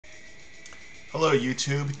Hello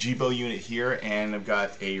YouTube, gbounit here, and I've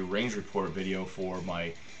got a range report video for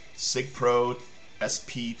my SIGPRO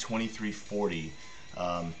SP2340.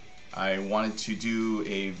 I wanted to do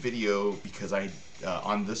a video because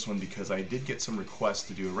on this one because I did get some requests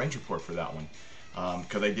to do a range report for that one.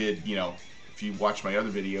 Because I did, if you watch my other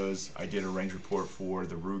videos, I did a range report for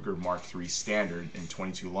the Ruger Mark III Standard in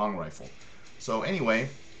 22 long rifle. So anyway,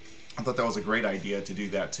 I thought that was a great idea to do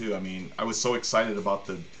that too. I mean, I was so excited about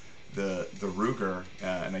the Ruger,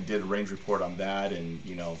 and I did a range report on that, and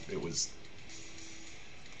it was,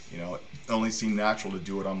 it only seemed natural to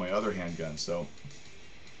do it on my other handgun. So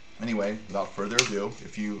anyway, without further ado,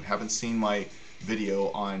 if you haven't seen my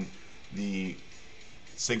video on the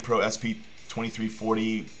SIGPRO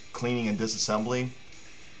SP2340 cleaning and disassembly,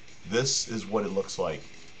 this is what it looks like.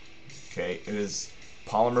 Okay, it is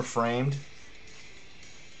polymer framed.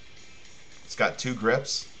 It's got two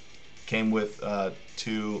grips, came with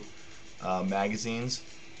two magazines,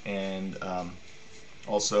 and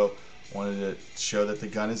also wanted to show that the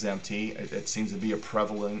gun is empty. It seems to be a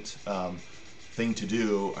prevalent thing to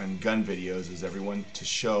do on gun videos, is everyone to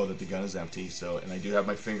show that the gun is empty. So, and I do have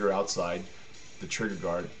my finger outside the trigger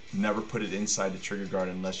guard. Never put it inside the trigger guard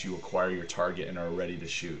unless you acquire your target and are ready to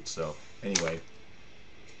shoot. So anyway,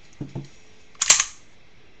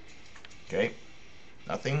 okay,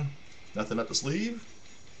 nothing up the sleeve.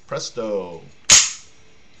 Presto.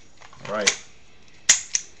 Alright.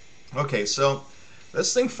 Okay, so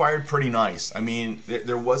this thing fired pretty nice. I mean,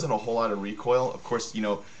 there wasn't a whole lot of recoil. Of course,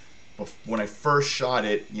 when I first shot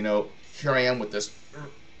it, here I am with this,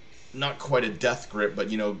 not quite a death grip, but,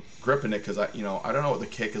 gripping it because I don't know what the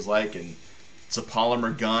kick is like, and it's a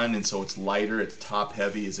polymer gun, and so it's lighter, it's top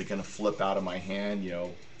heavy. Is it going to flip out of my hand,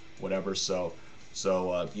 whatever. So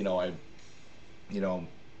I,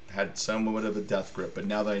 had somewhat of a death grip, but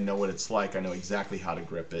now that I know what it's like, I know exactly how to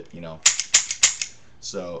grip it,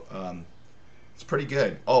 So it's pretty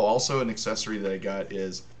good. Oh, also an accessory that I got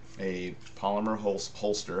is a polymer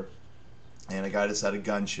holster, and I got this at a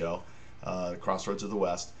gun show, Crossroads of the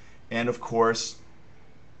West. And of course,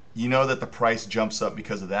 you know that the price jumps up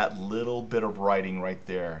because of that little bit of writing right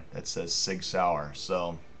there that says Sig Sauer.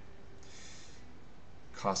 So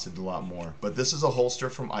costed a lot more. But this is a holster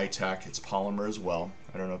from iTac. It's polymer as well.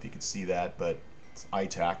 I don't know if you can see that, but it's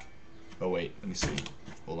iTac. Oh wait, let me see.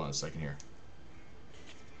 Hold on a second here.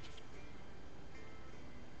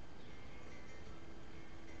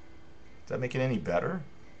 Does that make it any better?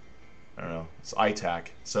 I don't know. It's iTac.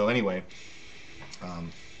 So anyway,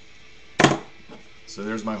 so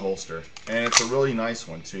there's my holster, and it's a really nice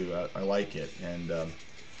one too. I like it, and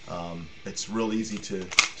it's real easy to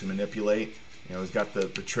manipulate. It's got the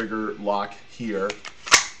trigger lock here,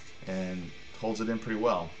 and holds it in pretty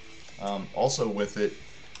well. Also with it,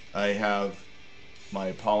 I have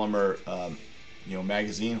my polymer,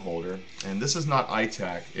 magazine holder, and this is not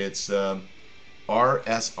iTac. It's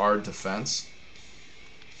RSR Defense.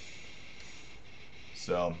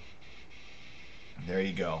 So there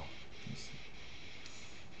you go.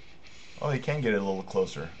 Oh, you can get it a little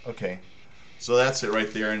closer. Okay, so that's it right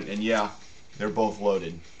there, and yeah, they're both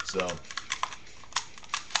loaded. So,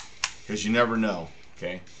 because you never know.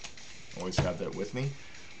 Okay, always have that with me.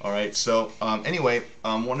 All right. So anyway,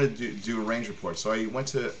 wanted to do a range report. So I went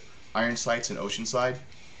to Iron Sights in Oceanside,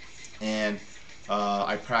 and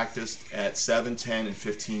I practiced at 7, 10, and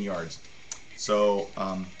 15 yards. So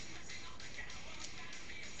I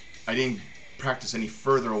didn't practice any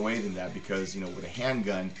further away than that because with a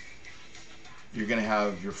handgun, you're going to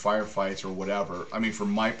have your firefights or whatever. I mean, for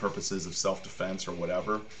my purposes of self-defense or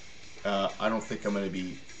whatever, I don't think I'm going to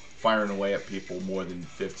be firing away at people more than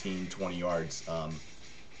 15, 20 yards,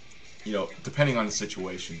 depending on the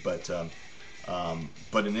situation. But an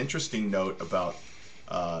interesting note about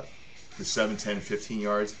the 7, 10, and 15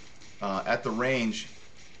 yards, at the range,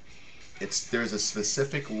 there's a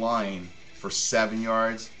specific line for 7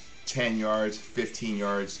 yards, 10 yards, 15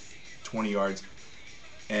 yards, 20 yards.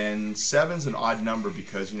 And 7's an odd number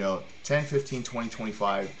because 10, 15, 20,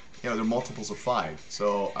 25, they're multiples of 5.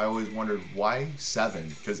 So I always wondered why 7,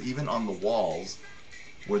 because even on the walls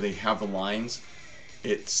where they have the lines,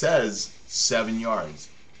 it says 7 yards,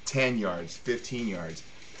 10 yards, 15 yards.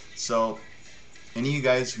 So any of you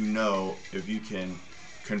guys who know, if you can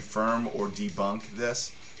confirm or debunk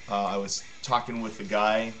this, I was talking with a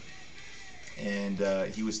guy, and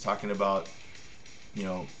he was talking about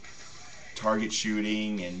target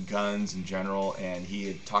shooting and guns in general, and he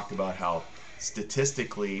had talked about how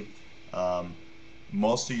statistically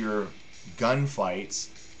most of your gun fights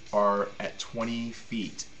are at 20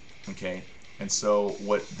 feet. Okay, and so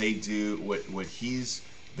what they do, what he's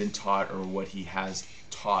been taught or what he has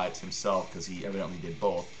taught himself, because he evidently did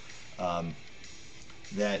both,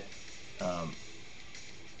 that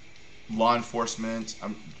law enforcement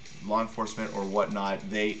or whatnot,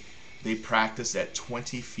 they practice at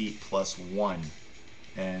 20 feet plus one,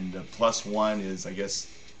 and plus one is, I guess,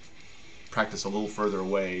 practice a little further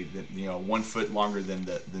away, than, 1 foot longer than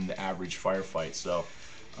the average firefight. So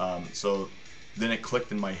so then it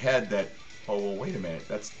clicked in my head that, oh well, wait a minute,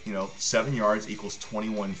 that's 7 yards equals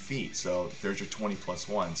 21 feet. So there's your 20 plus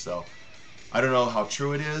one. So I don't know how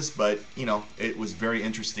true it is, but it was very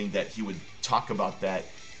interesting that he would talk about that,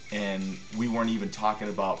 and we weren't even talking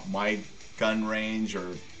about my gun range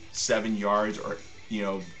or 7 yards or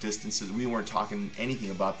distances. We weren't talking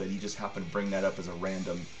anything about that. He just happened to bring that up as a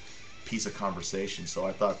random piece of conversation. So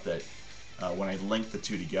I thought that when I linked the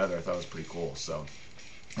two together, I thought it was pretty cool. So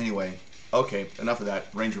anyway, okay, enough of that.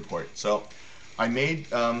 Range report. So I made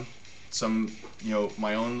some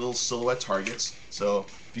my own little silhouette targets. So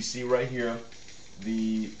if you see right here,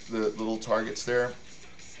 the little targets there,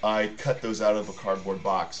 I cut those out of a cardboard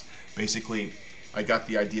box. Basically, I got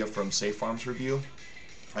the idea from Safe Farms Review.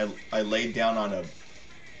 I laid down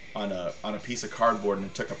on a piece of cardboard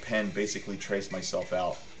and took a pen, basically traced myself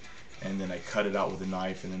out, and then I cut it out with a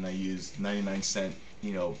knife, and then I used 99-cent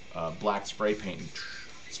black spray paint and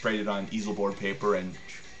sprayed it on easel board paper and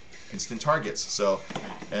instant targets. So,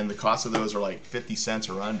 and the cost of those are like 50 cents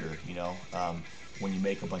or under, when you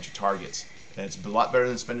make a bunch of targets. And it's a lot better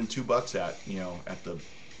than spending $2 at the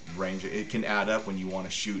range. It can add up when you want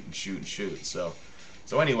to shoot and shoot and shoot. So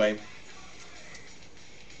anyway,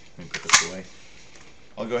 let me put this away.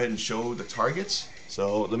 I'll go ahead and show the targets.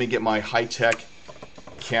 So let me get my high-tech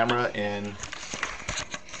camera and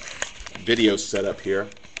video set up here.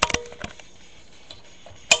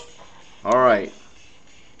 All right.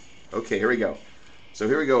 Okay, here we go. So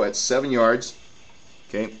here we go at 7 yards.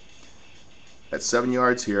 Okay, at 7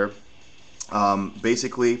 yards here.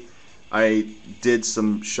 Basically, I did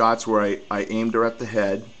some shots where I aimed her at the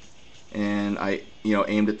head, and I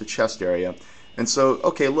aimed at the chest area. And so,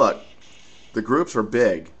 okay, look, the groups are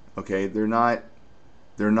big. Okay, they're not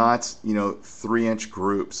 3-inch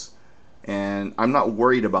groups, and I'm not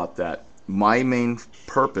worried about that. My main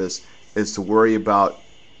purpose is to worry about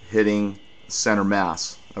hitting center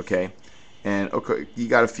mass. Okay, and okay, you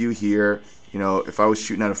got a few here. If I was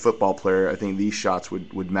shooting at a football player, I think these shots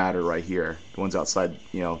would matter right here. The ones outside,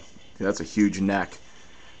 that's a huge neck.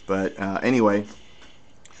 But anyway,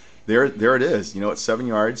 there it is. It's 7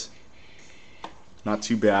 yards. Not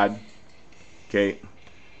too bad. Okay.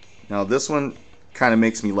 Now this one kind of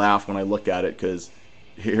makes me laugh when I look at it, because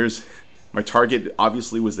here's my target.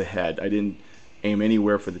 Obviously was the head. I didn't aim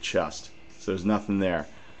anywhere for the chest, so there's nothing there.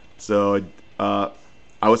 So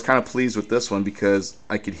I was kind of pleased with this one because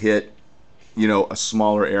I could hit a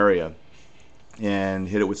smaller area and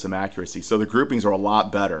hit it with some accuracy. So the groupings are a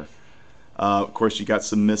lot better. Of course, you got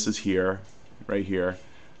some misses here, right here,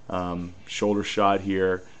 shoulder shot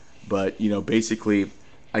here, but basically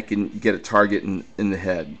I can get a target in the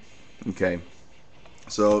head. Okay,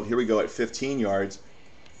 so here we go at 15 yards.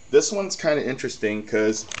 This one's kind of interesting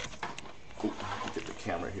because, get the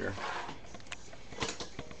camera here.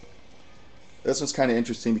 This one's kind of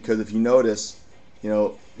interesting because if you notice,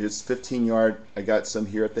 it's 15 yard. I got some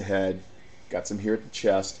here at the head, got some here at the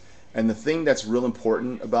chest, and the thing that's real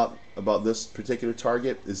important about this particular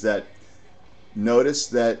target is that notice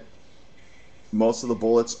that most of the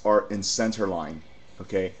bullets are in center line.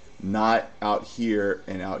 Okay, not out here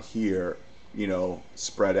and out here,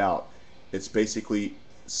 spread out. It's basically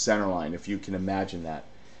center line, if you can imagine that.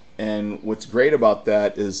 And what's great about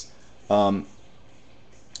that is I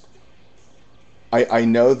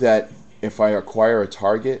know that if I acquire a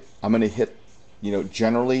target, I'm going to hit,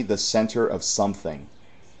 generally the center of something.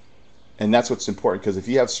 And that's what's important, because if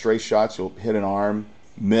you have stray shots, you'll hit an arm,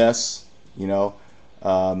 miss, and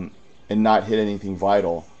not hit anything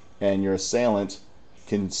vital. And your assailant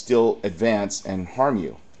can still advance and harm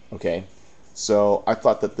you. Okay? So I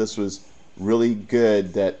thought that this was really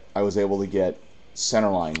good that I was able to get center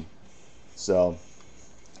line. So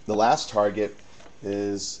the last target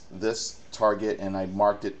is this target, and I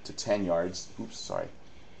marked it to 10 yards. Oops, sorry.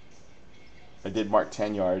 I did mark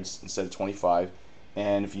 10 yards instead of 25.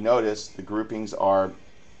 And if you notice, the groupings are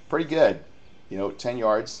pretty good. 10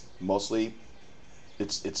 yards, mostly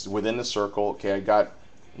it's within the circle. Okay, I got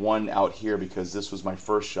one out here because this was my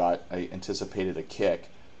first shot. I anticipated a kick,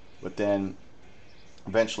 but then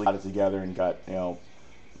eventually got it together and got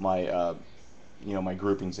my my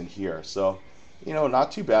groupings in here. So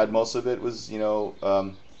not too bad. Most of it was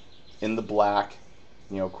in the black.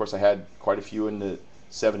 Of course I had quite a few in the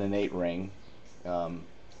 7 and 8 ring,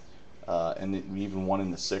 and even one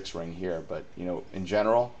in the 6 ring here. But you know, in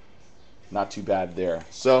general, not too bad there.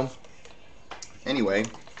 So anyway,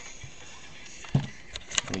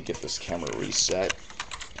 let me get this camera reset.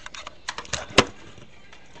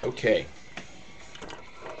 Okay.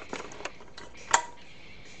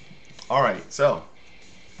 All right. So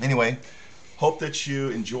anyway, hope that you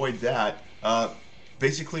enjoyed that.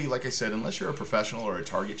 Basically, like I said, unless you're a professional or a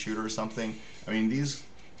target shooter or something, I mean, these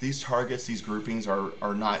targets, these groupings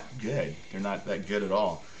are not good. They're not that good at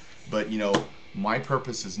all. But you know, my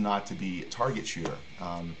purpose is not to be a target shooter,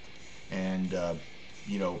 and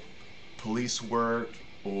you know, police work,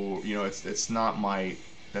 or you know, it's not my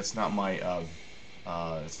it's not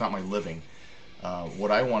my living. What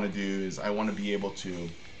I want to do is I want to be able to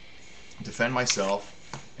defend myself,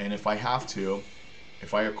 and if I have to,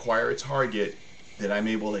 if I acquire a target, that I'm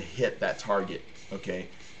able to hit that target. Okay,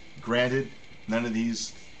 granted, none of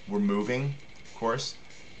these were moving, of course,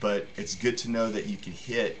 but it's good to know that you can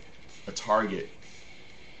hit a target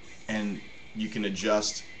and you can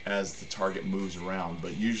adjust as the target moves around.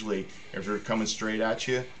 But usually, if they're coming straight at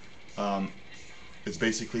you, it's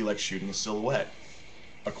basically like shooting a silhouette.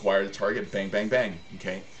 Acquire the target, bang, bang, bang.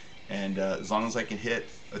 Okay, and as long as I can hit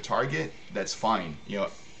a target, that's fine. You know,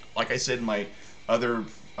 like I said in my other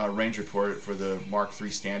range report for the Mark III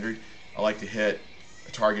standard, I like to hit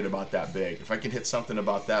a target about that big. If I can hit something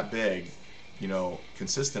about that big, you know,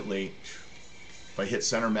 consistently, if I hit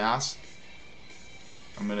center mass,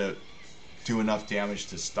 I'm gonna do enough damage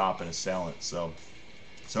to stop an assailant. So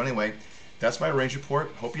anyway, that's my range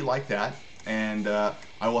report. Hope you like that, and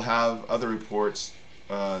I will have other reports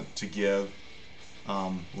to give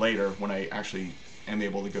later when I actually am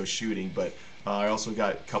able to go shooting. But I also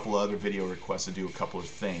got a couple of other video requests to do a couple of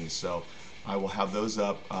things, so I will have those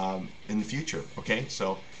up in the future. Okay,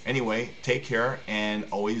 so anyway, take care and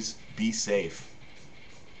always be safe.